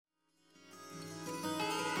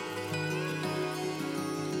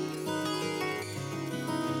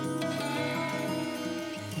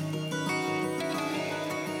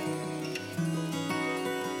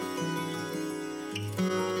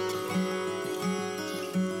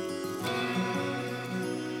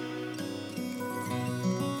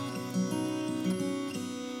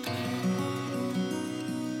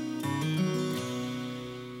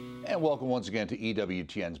And welcome once again to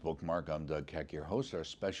EWTN's Bookmark. I'm Doug Keck, your host. Our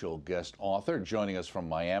special guest author joining us from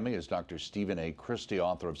Miami is Dr. Stephen A. Christie,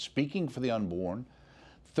 author of Speaking for the Unborn,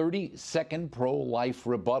 30-Second Pro-Life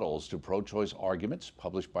Rebuttals to Pro-Choice Arguments,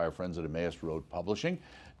 published by our friends at Emmaus Road Publishing,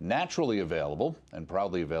 naturally available and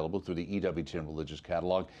proudly available through the EWTN Religious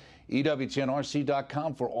Catalog,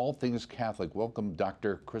 EWTNRC.com for all things Catholic. Welcome,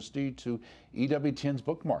 Dr. Christie, to EWTN's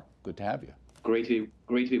Bookmark. Good to have you. Great to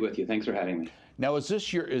be with you. Thanks for having me. Now, is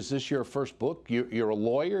this your first book? You're a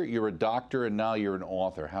lawyer, you're a doctor, and now you're an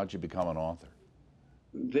author. How'd you become an author?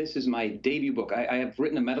 This is my debut book. I have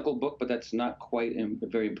written a medical book, but that's not quite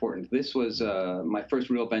very important. This was my first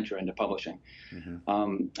real venture into publishing.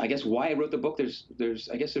 Mm-hmm. I guess why I wrote the book, there's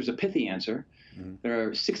a pithy answer. Mm-hmm. There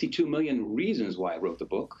are 62 million reasons why I wrote the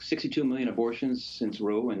book. 62 million abortions since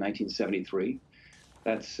Roe in 1973.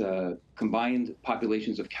 That's combined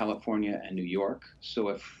populations of California and New York. So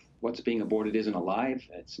if what's being aborted isn't alive,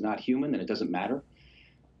 it's not human, then it doesn't matter.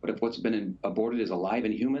 But if what's been aborted is alive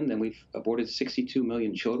and human, then we've aborted 62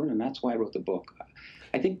 million children, and that's why I wrote the book.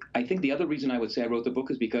 I think the other reason I would say I wrote the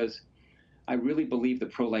book is because I really believe the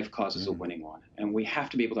pro-life cause is a winning one, and we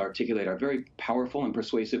have to be able to articulate our very powerful and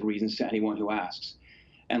persuasive reasons to anyone who asks.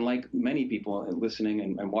 And like many people listening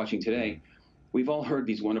and watching today, we've all heard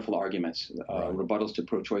these wonderful arguments, rebuttals to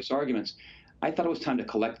pro-choice arguments. I thought it was time to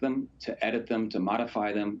collect them, to edit them, to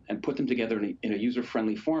modify them, and put them together in a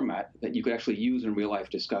user-friendly format that you could actually use in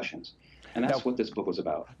real-life discussions. And that's what this book was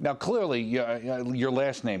about. Now, clearly, your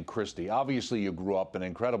last name, Christie, obviously you grew up in an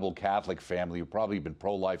incredible Catholic family. You've probably been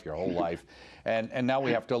pro-life your whole life. And now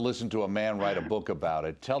we have to listen to a man write a book about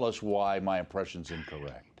it. Tell us why my impression's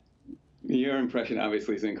incorrect. Your impression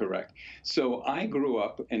obviously is incorrect. So I grew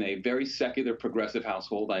up in a very secular, progressive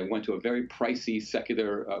household. I went to a very pricey,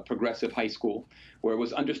 secular, progressive high school where it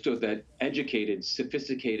was understood that educated,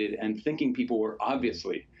 sophisticated, and thinking people were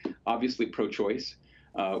obviously pro-choice.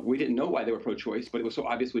 We didn't know why they were pro-choice, but it was so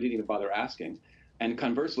obvious we didn't even bother asking. And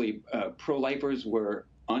conversely, pro-lifers were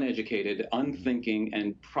uneducated, unthinking,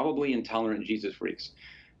 and probably intolerant Jesus freaks.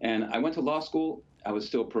 And I went to law school. I was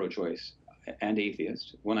still pro-choice and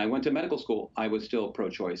atheist. When I went to medical school, I was still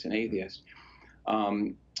pro-choice and atheist.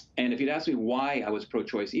 And if you'd asked me why I was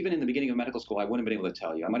pro-choice, even in the beginning of medical school, I wouldn't have been able to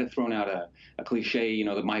tell you. I might have thrown out a cliche,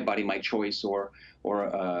 the my body, my choice, or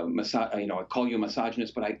call you a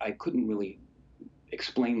misogynist, but I couldn't really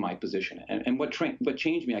explain my position. And what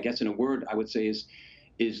changed me, I guess, in a word, I would say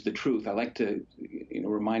is the truth. I like to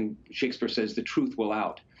remind, Shakespeare says, the truth will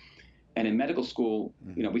out. And in medical school,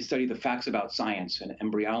 we study the facts about science and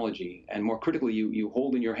embryology, and more critically, you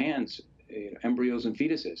hold in your hands embryos and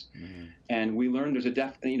fetuses. Mm-hmm. And we learn there's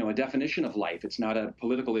a definition of life. It's not a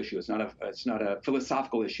political issue. It's not a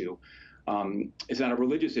philosophical issue. It's not a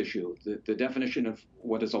religious issue. The definition of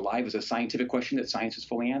what is alive is a scientific question that science has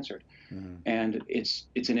fully answered. Mm-hmm. And it's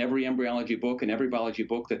in every embryology book and every biology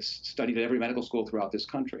book that's studied at every medical school throughout this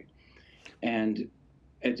country. And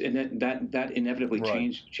that inevitably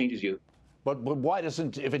changes you. But why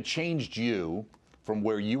doesn't, if it changed you from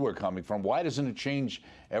where you were coming from, why doesn't it change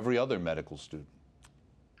every other medical student?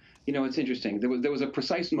 It's interesting. There was a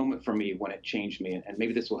precise moment for me when it changed me, and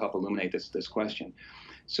maybe this will help illuminate this question.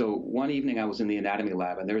 So one evening I was in the anatomy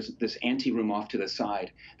lab, and there's this anteroom off to the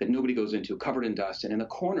side that nobody goes into, covered in dust, and in the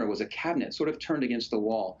corner was a cabinet sort of turned against the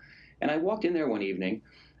wall. And I walked in there one evening,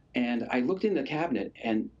 and I looked in the cabinet,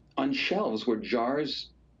 and on shelves were jars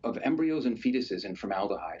of embryos and fetuses in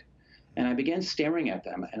formaldehyde. And I began staring at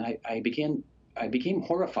them, and I became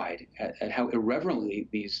horrified at how irreverently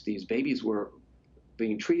these babies were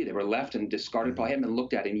being treated. They were left and discarded. Probably hadn't been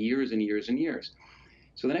looked at in years and years and years.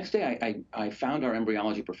 So the next day I found our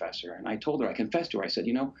embryology professor, and I told her, I confessed to her, I said,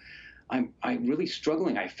 I'm really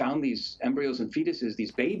struggling. I found these embryos and fetuses,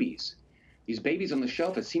 these babies on the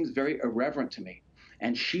shelf. It seems very irreverent to me.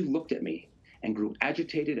 And she looked at me and grew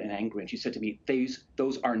agitated and angry. And she said to me,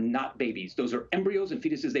 those are not babies. Those are embryos and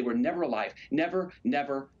fetuses. They were never alive. Never,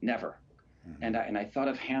 never, never. Mm-hmm. And I thought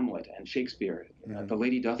of Hamlet and Shakespeare. Mm-hmm. The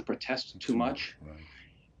lady doth protest too much. Right.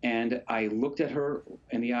 And I looked at her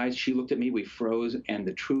in the eyes. She looked at me. We froze. And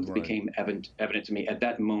the truth became evident to me. At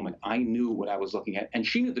that moment, I knew what I was looking at. And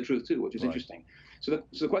she knew the truth, too, which is interesting. So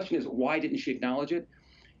the question is, why didn't she acknowledge it?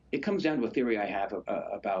 It comes down to a theory I have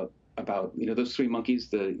about those three monkeys,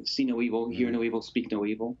 the see no evil, hear no evil, speak no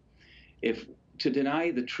evil. If to deny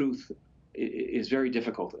the truth is very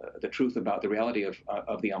difficult, the truth about the reality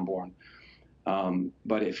of the unborn.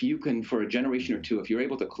 But if you can, for a generation or two, if you're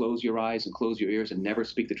able to close your eyes and close your ears and never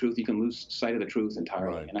speak the truth, you can lose sight of the truth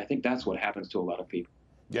entirely. Right. And I think that's what happens to a lot of people.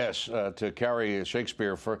 Yes, to carry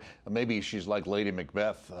Shakespeare for, maybe she's like Lady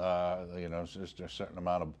Macbeth, just a certain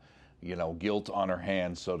amount of guilt on her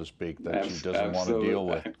hands, so to speak, that she doesn't want to deal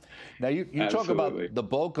with. Now, you talk about the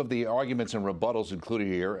bulk of the arguments and rebuttals included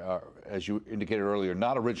here, as you indicated earlier,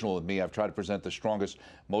 not original with me. I've tried to present the strongest,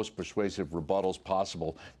 most persuasive rebuttals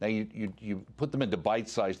possible. Now, you put them into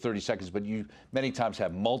bite-sized 30 seconds, but you many times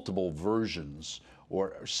have multiple versions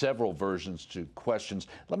or several versions to questions.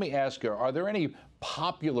 Let me ask you, are there any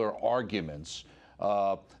popular arguments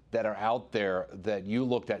that are out there that you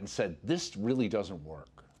looked at and said, this really doesn't work?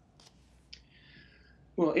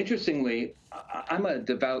 Well, interestingly, I'm a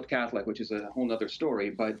devout Catholic, which is a whole other story.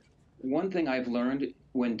 But one thing I've learned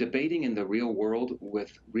when debating in the real world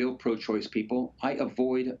with real pro-choice people, I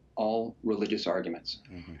avoid all religious arguments.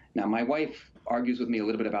 Mm-hmm. Now, my wife argues with me a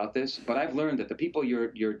little bit about this, but I've learned that the people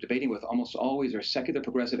you're debating with almost always are secular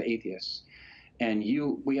progressive atheists. And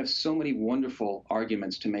we have so many wonderful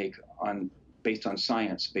arguments to make based on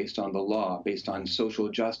science, based on the law, based on social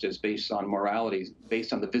justice, based on morality,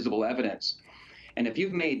 based on the visible evidence. And if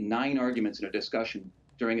you've made 9 arguments in a discussion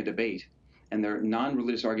during a debate, and they're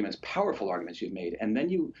non-religious arguments, powerful arguments you've made, and then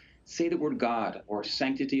you say the word God or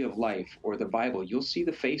sanctity of life or the Bible, you'll see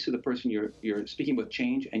the face of the person you're speaking with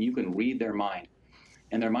change, and you can read their mind.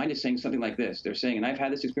 And their mind is saying something like this. They're saying, and I've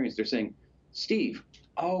had this experience, they're saying, Steve,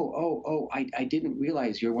 I didn't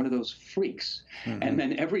realize you're one of those freaks. Mm-hmm. And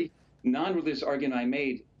then every non-religious argument I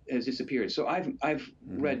made has disappeared. So I've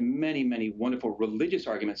mm-hmm. read many, many wonderful religious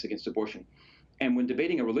arguments against abortion. And when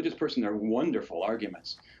debating a religious person, they're wonderful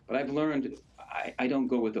arguments. But I've learned I don't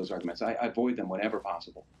go with those arguments. I avoid them whenever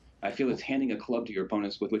possible. I feel it's handing a club to your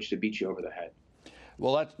opponents with which to beat you over the head.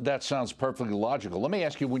 Well, that sounds perfectly logical. Let me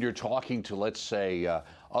ask you, when you're talking to, let's say,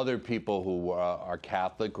 other people who are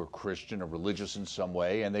Catholic or Christian or religious in some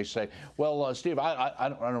way, and they say, well, Steve, I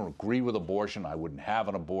don't agree with abortion. I wouldn't have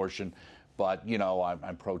an abortion. But,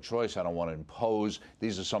 I'm pro-choice. I don't want to impose.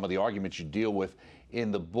 These are some of the arguments you deal with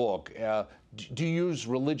in the book. Do you use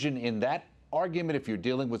religion in that argument if you're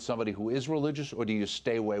dealing with somebody who is religious, or do you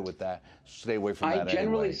stay away from that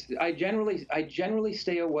anyway? I generally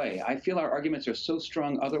stay away. I feel our arguments are so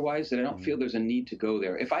strong otherwise that I don't feel there's a need to go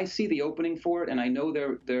there. If I see the opening for it and I know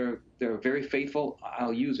they're very faithful,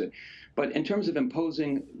 I'll use it. But in terms of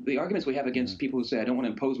imposing, the arguments we have against people who say, I don't want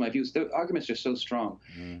to impose my views, the arguments are so strong.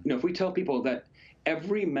 If we tell people that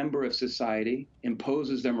every member of society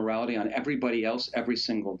imposes their morality on everybody else every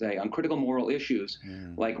single day, on critical moral issues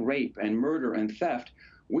like rape and murder and theft,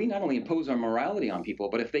 we not only impose our morality on people,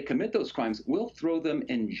 but if they commit those crimes, we'll throw them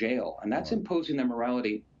in jail. And that's imposing their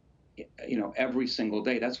morality, every single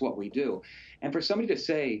day. That's what we do. And for somebody to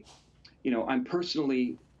say, I'm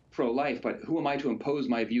personally pro-life, but who am I to impose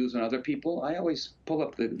my views on other people? I always pull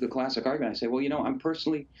up the classic argument. I say, well,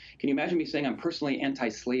 can you imagine me saying I'm personally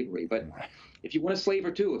anti-slavery? But if you want to slave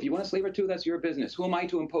her too, that's your business. Who am I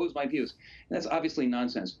to impose my views? And that's obviously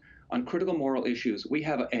nonsense. On critical moral issues, we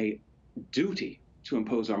have a duty to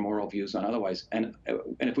impose our moral views on otherwise. And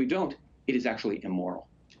if we don't, it is actually immoral.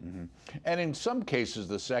 Mm-hmm. And in some cases,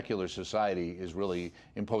 the secular society is really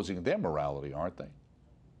imposing their morality, aren't they?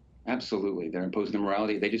 Absolutely. They're imposing their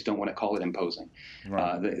morality. They just don't want to call it imposing.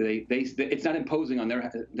 Right. It's not imposing on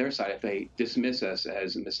their side if they dismiss us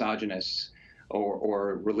as misogynists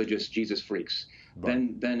or religious Jesus freaks.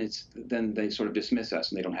 Right. Then they sort of dismiss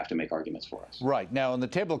us and they don't have to make arguments for us. Right. Now, in the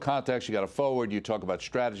table of contents, you got a forward, you talk about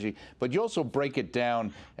strategy, but you also break it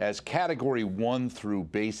down as category 1 through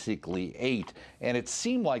basically 8. And it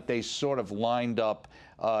seemed like they sort of lined up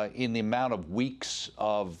in the amount of weeks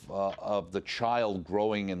of the child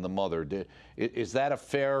growing in the mother. Is that a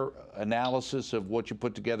fair analysis of what you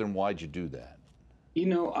put together, and why'd you do that?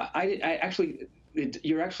 I actually...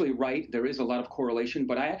 You're actually right. There is a lot of correlation,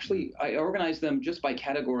 but I organized them just by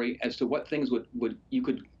category as to what things you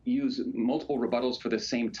could use multiple rebuttals for the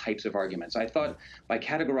same types of arguments. I thought by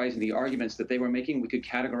categorizing the arguments that they were making, we could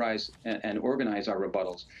categorize and organize our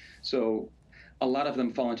rebuttals. So a lot of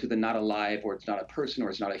them fall into the not alive, or it's not a person, or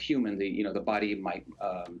it's not a human. The body might,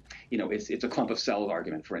 it's a clump of cells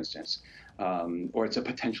argument, for instance. Or it's a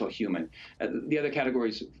potential human. The other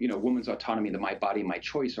categories, woman's autonomy, the my body, my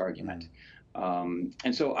choice argument.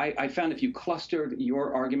 And so I found if you clustered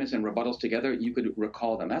your arguments and rebuttals together, you could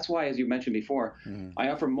recall them. That's why, as you mentioned before, I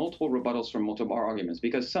offer multiple rebuttals from multiple arguments,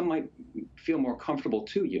 because some might feel more comfortable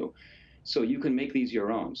to you. So you can make these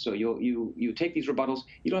your own. So you take these rebuttals.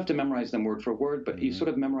 You don't have to memorize them word for word, but you sort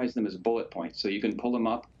of memorize them as bullet points. So you can pull them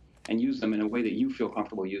up and use them in a way that you feel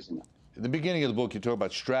comfortable using them. In the beginning of the book, you talk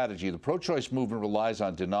about strategy. The pro-choice movement relies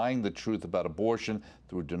on denying the truth about abortion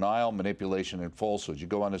through denial, manipulation, and falsehoods. You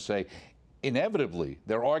go on to say, inevitably,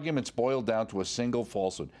 their arguments boil down to a single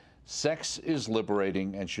falsehood. Sex is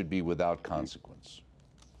liberating and should be without consequence.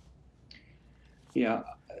 Yeah,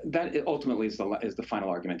 that ultimately is the final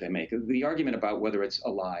argument I make. The argument about whether it's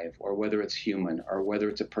alive or whether it's human or whether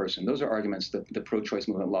it's a person, those are arguments that the pro-choice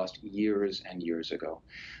movement lost years and years ago.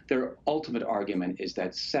 Their ultimate argument is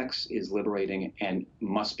that sex is liberating and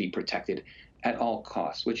must be protected at all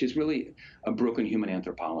costs, which is really a broken human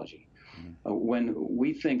anthropology. When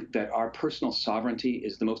we think that our personal sovereignty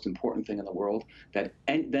is the most important thing in the world,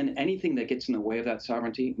 then anything that gets in the way of that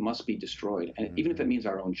sovereignty must be destroyed, and even if it means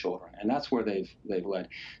our own children. And that's where they've led.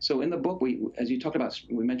 So in the book, as you talked about,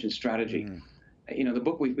 we mentioned strategy. The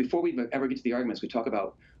book, before we ever get to the arguments, we talk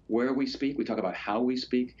about where we speak, we talk about how we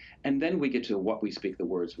speak, and then we get to what we speak, the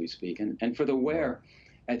words we speak. And for the where,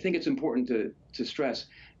 I think it's important to stress,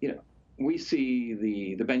 we see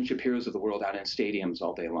the Ben Shapiros of the world out in stadiums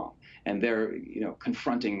all day long, and they're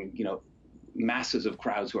confronting masses of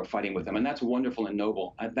crowds who are fighting with them, and that's wonderful and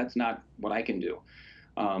noble. That's not what I can do,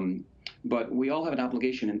 but we all have an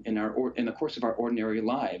obligation in the course of our ordinary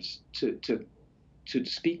lives to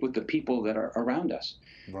speak with the people that are around us.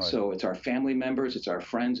 Right. So it's our family members, it's our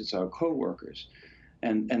friends, it's our coworkers.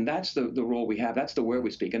 And that's the role we have. That's the where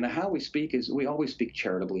we speak. And the how we speak is we always speak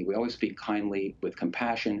charitably. We always speak kindly, with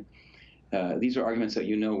compassion. These are arguments that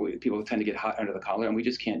people tend to get hot under the collar, and we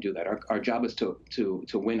just can't do that. Our job is to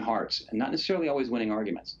win hearts, and not necessarily always winning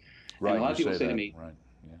arguments. Right. And a lot of people say that. to me, right.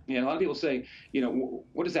 A lot of people say,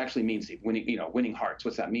 what does that actually mean, Steve? Winning hearts.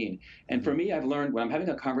 What's that mean? And for me, I've learned when I'm having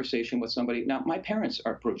a conversation with somebody. Now, my parents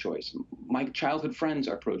are pro-choice. My childhood friends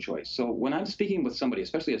are pro-choice. So when I'm speaking with somebody,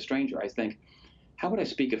 especially a stranger, I think, how would I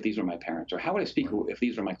speak if these were my parents? Or how would I speak if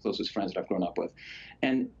these were my closest friends that I've grown up with?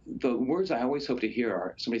 And the words I always hope to hear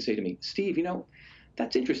are somebody say to me, Steve,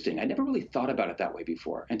 that's interesting. I never really thought about it that way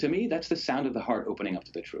before. And to me, that's the sound of the heart opening up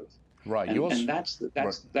to the truth. Right. And that's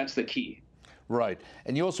the key. Right.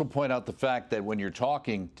 And you also point out the fact that when you're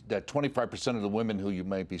talking, that 25% of the women who you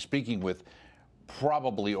might be speaking with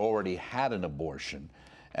probably already had an abortion.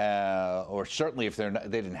 Or certainly if they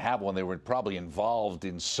didn't have one, they were probably involved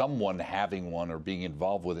in someone having one or being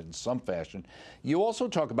involved with it in some fashion. You also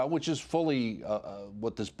talk about, which is fully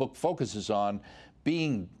what this book focuses on,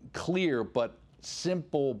 being clear but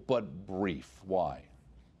simple but brief. Why?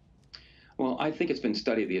 Well, I think it's been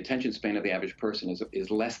studied. The attention span of the average person is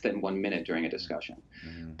less than 1 minute during a discussion.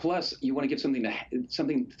 Plus, you want to give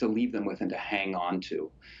something to leave them with and to hang on to.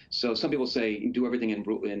 So some people say do everything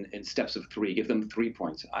in steps of 3. Give them 3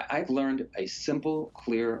 points. I've learned a simple,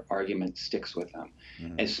 clear argument sticks with them,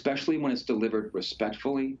 especially when it's delivered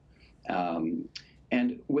respectfully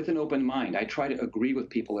and with an open mind. I try to agree with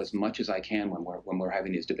people as much as I can when we're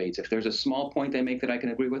having these debates. If there's a small point they make that I can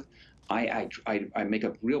agree with, I make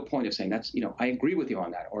a real point of saying I agree with you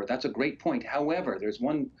on that, or that's a great point. However, there's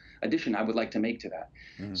one addition I would like to make to that.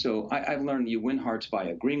 So I've learned you win hearts by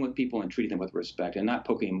agreeing with people and treating them with respect and not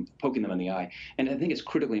poking them in the eye. And I think it's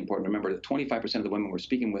critically important to remember that 25% of the women we're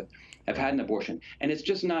speaking with have had an abortion. And it's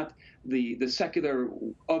just not the secular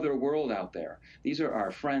other world out there. These are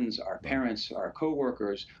our friends, our parents, our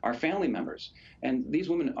coworkers, our family members. And these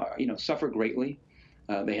women suffer greatly.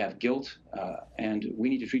 They have guilt, and we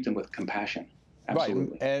need to treat them with compassion.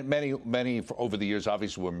 Absolutely. Right, and many over the years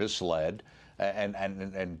obviously were misled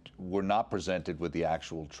and were not presented with the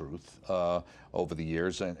actual truth over the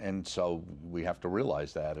years, and so we have to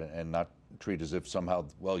realize that and not treat as if somehow,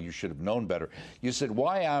 well, you should have known better. You said,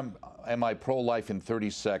 why am I pro-life in 30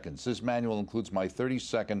 seconds? This manual includes my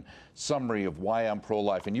 30-second summary of why I'm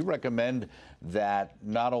pro-life, and you recommend that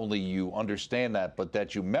not only you understand that, but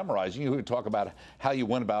that you memorize. You would talk about how you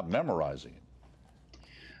went about memorizing it.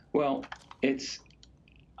 Well,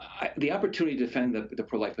 the opportunity to defend the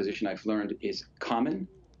pro-life position, I've learned, is common,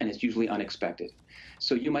 and it's usually unexpected.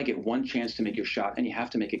 So you might get one chance to make your shot, and you have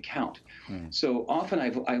to make it count. So often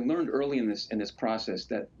I learned early in this process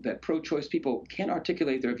that pro-choice people can't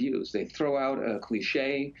articulate their views. They throw out a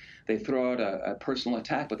cliche, they throw out a personal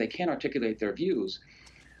attack, but they can't articulate their views.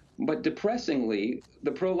 But depressingly,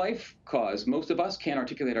 the pro-life cause, most of us can't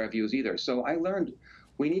articulate our views either. So I learned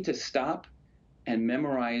we need to stop and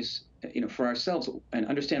memorize, for ourselves and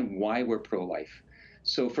understand why we're pro-life.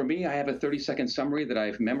 So for me, I have a 30-second summary that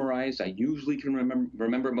I've memorized. I usually can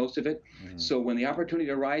remember most of it. So when the opportunity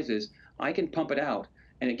arises, I can pump it out,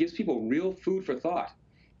 and it gives people real food for thought.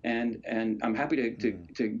 And I'm happy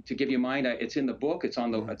to give you mine. It's in the book. It's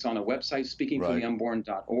on a website,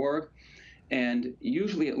 speakingfortheunborn.org. And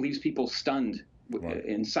usually it leaves people stunned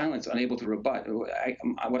in silence, unable to rebut.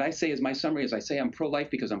 What I say is my summary is I say I'm pro-life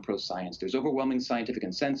because I'm pro-science. There's overwhelming scientific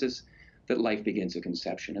consensus that life begins at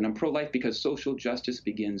conception. And I'm pro-life because social justice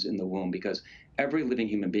begins in the womb, because every living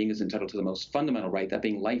human being is entitled to the most fundamental right, that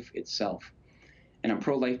being life itself. And I'm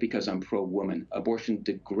pro-life because I'm pro-woman. Abortion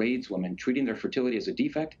degrades women, treating their fertility as a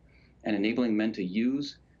defect and enabling men to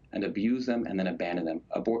use and abuse them and then abandon them.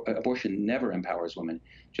 Abortion never empowers women,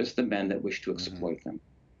 just the men that wish to exploit them.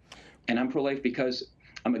 And I'm pro-life because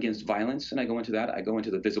I'm against violence, and I go into that. I go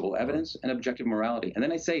into the visible evidence and objective morality. And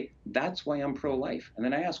then I say, that's why I'm pro-life. And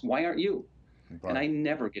then I ask, why aren't you? And I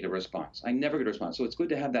never get a response. I never get a response. So it's good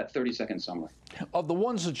to have that 30-second summary. Of the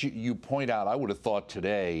ones that you point out, I would have thought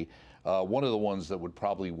today, one of the ones that would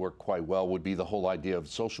probably work quite well would be the whole idea of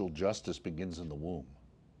social justice begins in the womb.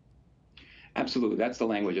 Absolutely, that's the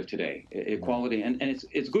language of today. Equality, and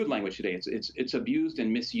it's good language today. It's abused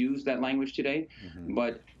and misused, that language today.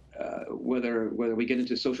 But whether we get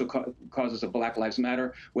into social causes of Black Lives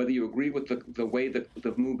Matter, whether you agree with the way that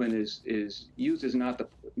the movement is used is not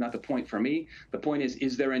the point for me. The point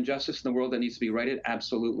is there injustice in the world that needs to be righted?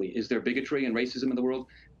 Absolutely. Is there bigotry and racism in the world?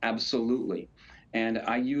 Absolutely. And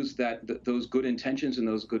I use those good intentions and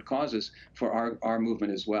those good causes for our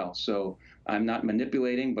movement as well. So I'm not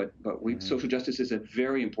manipulating, but social justice is a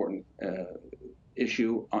very important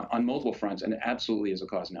issue on multiple fronts, and it absolutely is a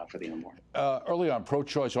cause now for the unborn. Early on,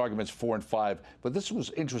 pro-choice arguments 4 and 5, but this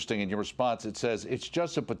was interesting in your response. It says it's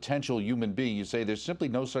just a potential human being. You say there's simply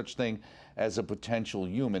no such thing as a potential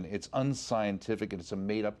human. It's unscientific and it's a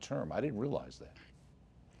made-up term. I didn't realize that.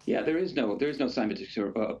 Yeah, there is no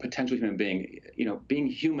scientific potential human being. You know, being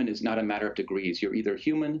human is not a matter of degrees. You're either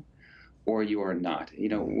human or you are not. You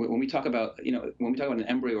know, when we talk about an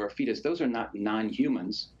embryo or a fetus, those are not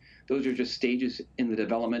non-humans. Those are just stages in the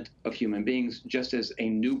development of human beings, just as a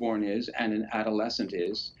newborn is and an adolescent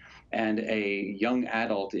is and a young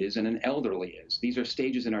adult is and an elderly is. These are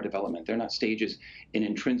stages in our development. They're not stages in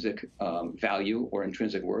intrinsic value or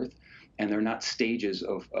intrinsic worth, and they're not stages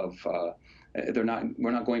we're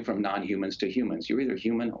not going from non-humans to humans. You're either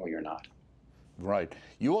human or you're not. Right.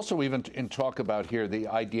 You also even talk about here the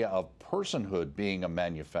idea of personhood being a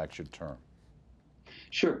manufactured term.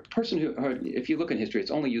 Sure. Personhood, if you look in history,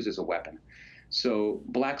 it's only used as a weapon. So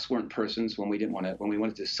blacks weren't persons when we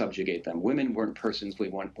wanted to subjugate them. Women weren't persons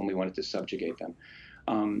when we wanted to subjugate them.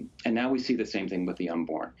 And now we see the same thing with the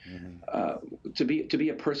unborn. To be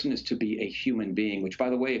a person is to be a human being, which, by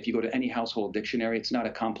the way, if you go to any household dictionary, it's not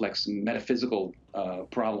a complex metaphysical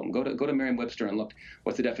problem. Go to Merriam-Webster and look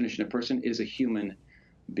what's the definition of person. It is a human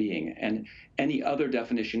being. And any other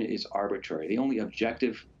definition is arbitrary. The only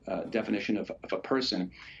objective definition of a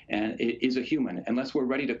person and it is a human, unless we're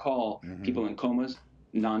ready to call people in comas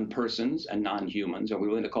non-persons and non-humans. Are we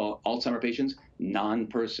willing to call Alzheimer's patients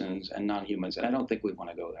non-persons and non-humans? And I don't think we want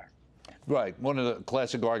to go there. Right. One of the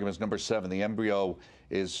classic arguments, number 7, the embryo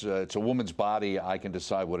is, it's a woman's body. I can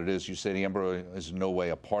decide what it is. You say the embryo is in no way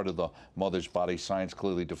a part of the mother's body. Science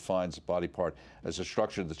clearly defines the body part as a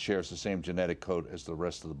structure that shares the same genetic code as the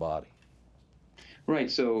rest of the body.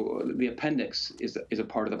 Right. So the appendix is a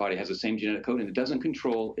part of the body, has the same genetic code, and it doesn't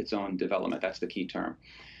control its own development. That's the key term.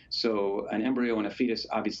 So an embryo and a fetus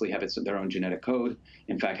obviously have their own genetic code.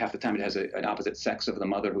 In fact, half the time it has an opposite sex of the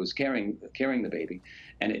mother who's carrying the baby,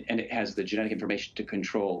 and it has the genetic information to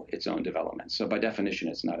control its own development. So by definition,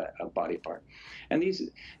 it's not a body part. And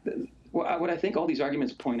what I think all these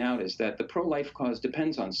arguments point out is that the pro-life cause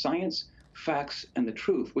depends on science, facts, and the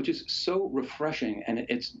truth, which is so refreshing, and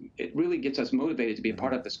it really gets us motivated to be a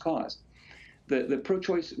part of this cause. The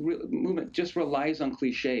pro-choice movement just relies on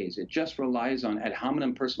cliches. It just relies on ad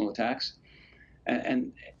hominem personal attacks.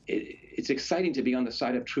 And it's exciting to be on the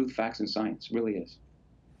side of truth, facts, and science. It really is.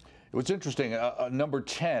 What's interesting, number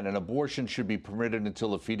 10, an abortion should be permitted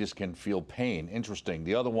until the fetus can feel pain. Interesting.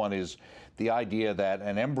 The other one is the idea that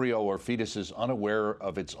an embryo or fetus is unaware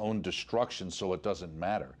of its own destruction, so it doesn't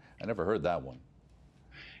matter. I never heard that one.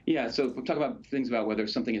 Yeah, so we'll talk about things about whether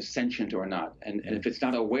something is sentient or not. And if it's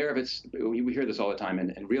not aware of we hear this all the time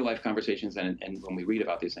in real life conversations and when we read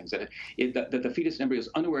about these things, that the fetus and embryo is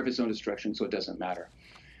unaware of its own destruction, so it doesn't matter.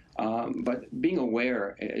 But being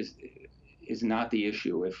aware is not the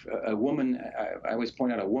issue. If a woman, I always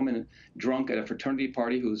point out, a woman drunk at a fraternity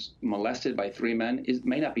party who's molested by 3 men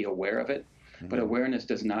may not be aware of it. But awareness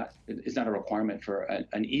is not a requirement for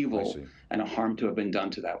an evil and a harm to have been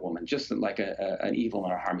done to that woman, just like an evil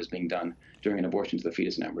and a harm is being done during an abortion to the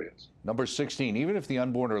fetus and embryos. Number 16, even if the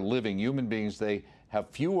unborn are living human beings, they have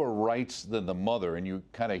fewer rights than the mother. And you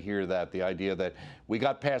kind of hear that, the idea that we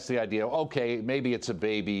got past the idea, okay, maybe it's a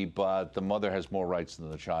baby, but the mother has more rights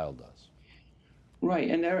than the child does.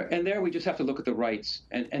 Right, and there we just have to look at the rights.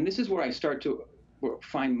 And this is where I start to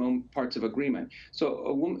find parts of agreement.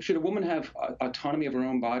 So should a woman have autonomy of her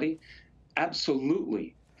own body?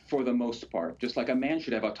 Absolutely, for the most part. Just like a man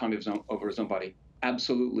should have autonomy over his own body.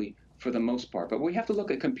 Absolutely, for the most part. But we have to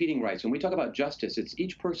look at competing rights. When we talk about justice, it's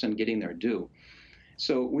each person getting their due.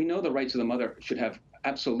 So we know the rights of the mother should have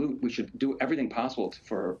we should do everything possible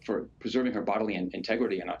for preserving her bodily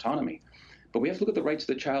integrity and autonomy. But we have to look at the rights of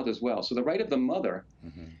the child as well. So the right of the mother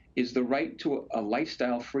is the right to a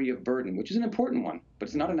lifestyle free of burden, which is an important one, but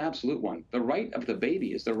it's not an absolute one. The right of the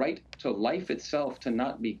baby is the right to life itself to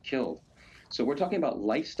not be killed. So we're talking about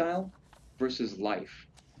lifestyle versus life.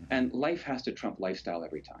 And life has to trump lifestyle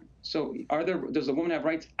every time. So does a woman have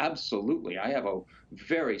rights? Absolutely. I have a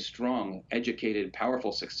very strong, educated,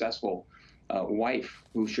 powerful, successful wife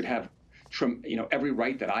who should have every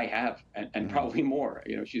right that I have, and probably more.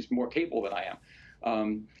 She's more capable than I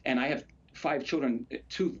am. And I have 5 children,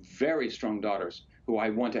 2 very strong daughters who I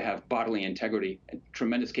want to have bodily integrity and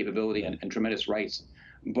tremendous capability and tremendous rights.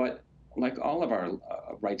 But like all of our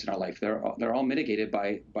rights in our life, they're all mitigated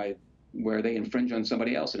by where they infringe on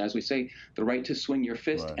somebody else. And as we say, the right to swing your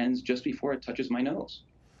fist ends just before it touches my nose.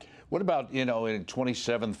 What about, in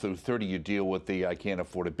 27 through 30, you deal with I can't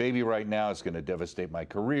afford a baby right now, it's going to devastate my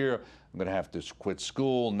career, I'm going to have to quit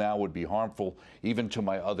school, now would be harmful even to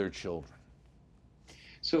my other children?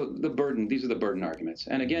 So these are the burden arguments.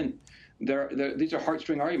 And again, these are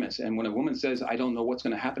heartstring arguments. And when a woman says, I don't know what's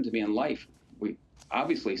going to happen to me in life, we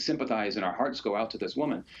obviously sympathize and our hearts go out to this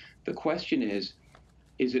woman. The question is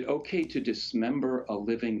it okay to dismember a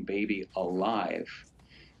living baby alive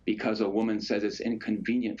because a woman says it's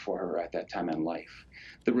inconvenient for her at that time in life?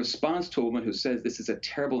 The response to a woman who says this is a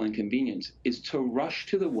terrible inconvenience is to rush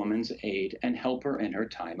to the woman's aid and help her in her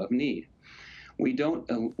time of need. We don't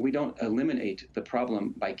eliminate the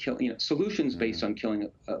problem by killing. Solutions based on killing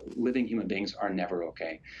living human beings are never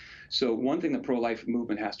okay. So one thing the pro-life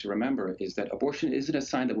movement has to remember is that abortion isn't a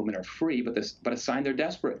sign that women are free, but a sign they're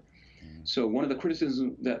desperate. So one of the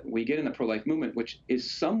criticisms that we get in the pro-life movement, which is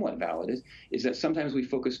somewhat valid, is that sometimes we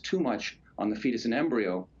focus too much on the fetus and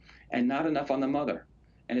embryo and not enough on the mother.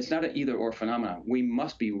 And it's not an either-or phenomenon. We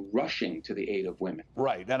must be rushing to the aid of women.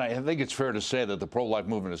 Right, and I think it's fair to say that the pro-life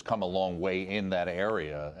movement has come a long way in that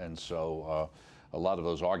area, and so a lot of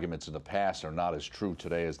those arguments in the past are not as true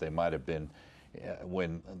today as they might have been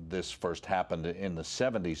when this first happened in the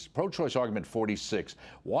 70s. Pro-choice argument 46,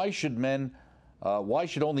 why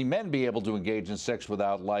should only men be able to engage in sex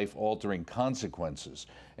without life-altering consequences?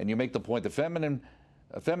 And you make the point the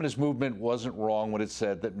feminist movement wasn't wrong when it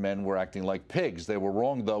said that men were acting like pigs. They were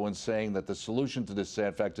wrong, though, in saying that the solution to this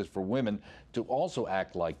sad fact is for women to also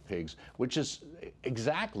act like pigs, which is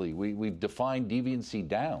exactly, we've defined deviancy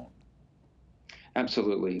down.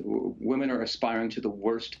 Absolutely. Women are aspiring to the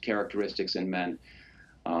worst characteristics in men.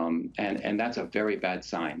 And that's a very bad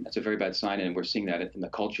sign. That's a very bad sign, and we're seeing that in the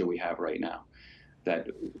culture we have right now, that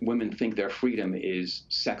women think their freedom is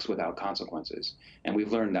sex without consequences. And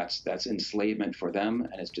we've learned that's enslavement for them,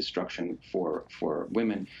 and it's destruction for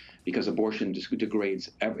women, because abortion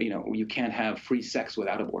degrades, you can't have free sex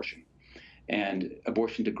without abortion. And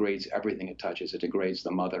abortion degrades everything it touches. It degrades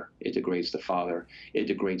the mother. It degrades the father. It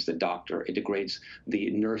degrades the doctor. It degrades the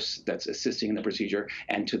nurse that's assisting in the procedure,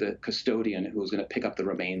 and to the custodian who's going to pick up the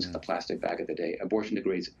remains in the plastic bag of the day. Abortion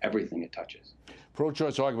degrades everything it touches.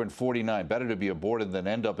 Pro-choice argument 49, better to be aborted than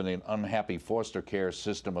end up in an unhappy foster care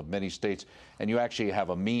system of many states. And you actually have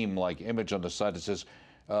a meme-like image on the side that says,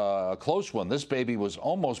 a close one, this baby was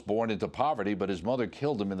almost born into poverty, but his mother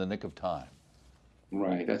killed him in the nick of time.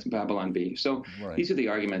 Right, that's Babylon Bee. So These are the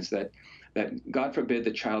arguments that God forbid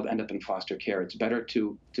the child end up in foster care. It's better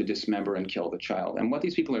to dismember and kill the child. And what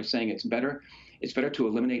these people are saying, it's better to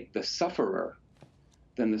eliminate the sufferer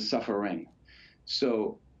than the suffering.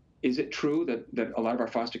 So is it true that a lot of our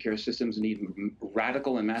foster care systems need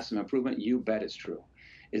radical and massive improvement? You bet it's true.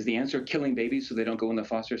 Is the answer killing babies so they don't go in the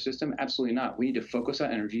foster system? Absolutely not. We need to focus our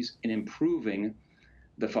energies in improving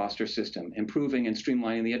the foster system, improving and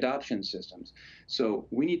streamlining the adoption systems. So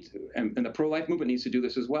we need to, and the pro-life movement needs to do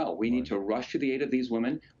this as well. We need to rush to the aid of these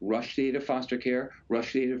women, rush to the aid of foster care,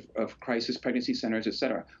 rush to the aid of crisis pregnancy centers, et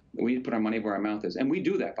cetera. We need to put our money where our mouth is. And we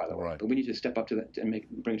do that, by the way, but we need to step up to that and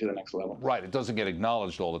bring it to the next level. Right. It doesn't get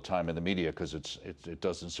acknowledged all the time in the media because it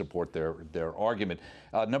doesn't support their argument.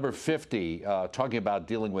 Number 50, talking about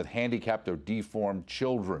dealing with handicapped or deformed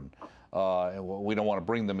children. We don't want to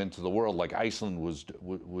bring them into the world like Iceland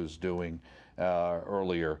was doing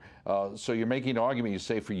earlier. So you're making an argument, you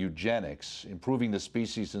say, for eugenics, improving the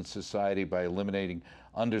species and society by eliminating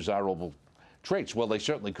undesirable traits. Well, they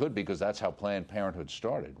certainly could, because that's how Planned Parenthood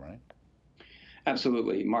started, right?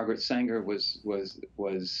 Absolutely. Margaret Sanger was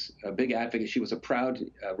a big advocate. She was a proud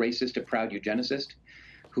racist, a proud eugenicist,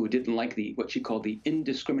 who didn't like what she called the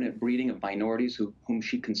indiscriminate breeding of minorities, whom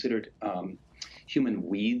she considered human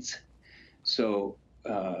weeds. So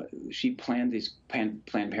she planned these Planned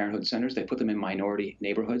Parenthood centers. They put them in minority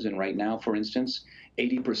neighborhoods, and right now, for instance,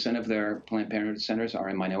 80% of their Planned Parenthood centers are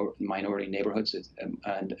in minority neighborhoods.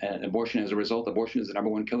 And abortion, as a result, abortion is the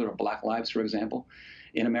 #1 killer of Black lives, for example,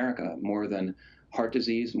 in America, more than heart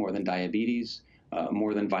disease, more than diabetes,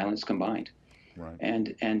 more than violence combined. Right.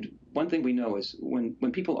 And one thing we know is when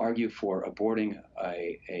people argue for aborting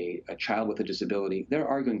a child with a disability, they're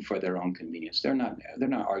arguing for their own convenience. They're not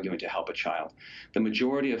arguing to help a child. The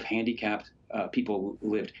majority of handicapped people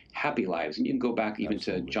lived happy lives. And you can go back even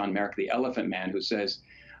to John Merrick, the Elephant Man, who says,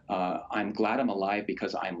 I'm glad I'm alive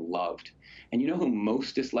because I'm loved. And you know who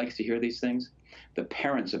most dislikes to hear these things? The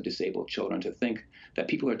parents of disabled children, to think that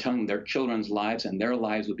people are telling their children's lives and their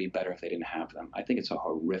lives would be better if they didn't have them. I think it's a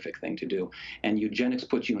horrific thing to do. And eugenics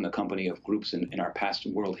puts you in the company of groups in our past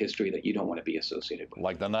world history that you don't want to be associated with.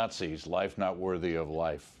 Like the Nazis, life not worthy of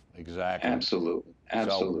life. Exactly. Absolutely.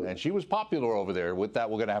 Absolutely. So, and she was popular over there. With that,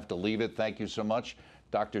 we're going to have to leave it. Thank you so much,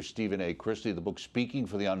 Dr. Stephen A. Christie. The book, Speaking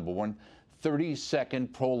for the Unborn,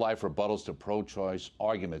 30-second pro-life rebuttals to pro-choice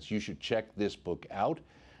arguments. You should check this book out.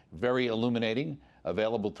 Very illuminating.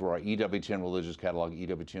 Available through our EWTN Religious Catalog,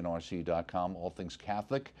 EWTNRC.com, all things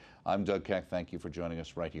Catholic. I'm Doug Keck. Thank you for joining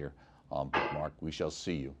us right here on Bookmark. We shall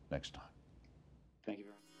see you next time.